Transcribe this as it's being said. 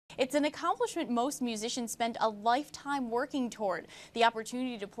It's an accomplishment most musicians spend a lifetime working toward, the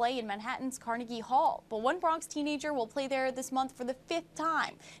opportunity to play in Manhattan's Carnegie Hall. But one Bronx teenager will play there this month for the 5th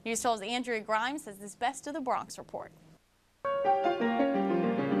time. News 12's Andrea Grimes has this Best of the Bronx report.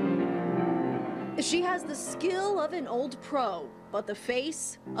 She has the skill of an old pro, but the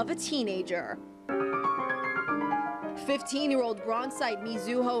face of a teenager. 15-year-old Bronxite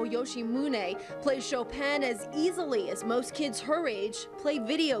Mizuho Yoshimune plays Chopin as easily as most kids her age play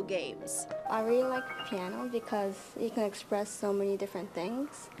video games. I really like piano because you can express so many different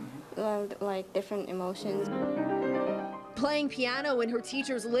things, like different emotions. Playing piano in her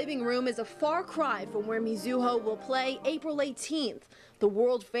teacher's living room is a far cry from where Mizuho will play April 18th, the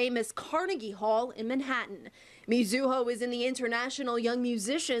world-famous Carnegie Hall in Manhattan. Mizuho is in the International Young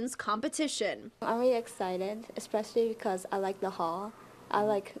Musicians competition. I'm really excited, especially because I like the hall. I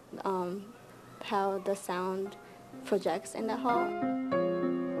like how the sound projects in the hall.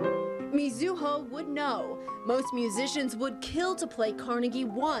 Mizuho would know. Most musicians would kill to play Carnegie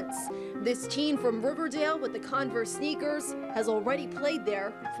once. This teen from Riverdale with the Converse sneakers has already played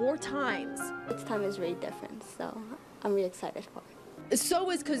there 4 times. Each time is really different, so I'm really excited for it. So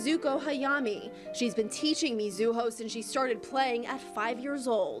is Kazuko Hayami. She's been teaching Mizuho since she started playing at 5 years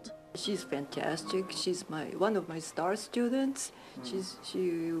old. She's fantastic. She's one of my star students.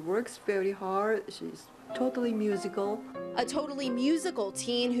 She works very hard. She's totally musical. A totally musical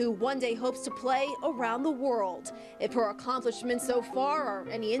teen who one day hopes to play around the world. If her accomplishments so far are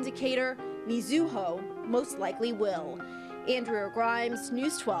any indicator, Mizuho most likely will. Andrea Grimes,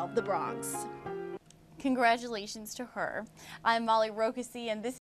 News 12, The Bronx. Congratulations to her. I'm Molly Rokasi, and this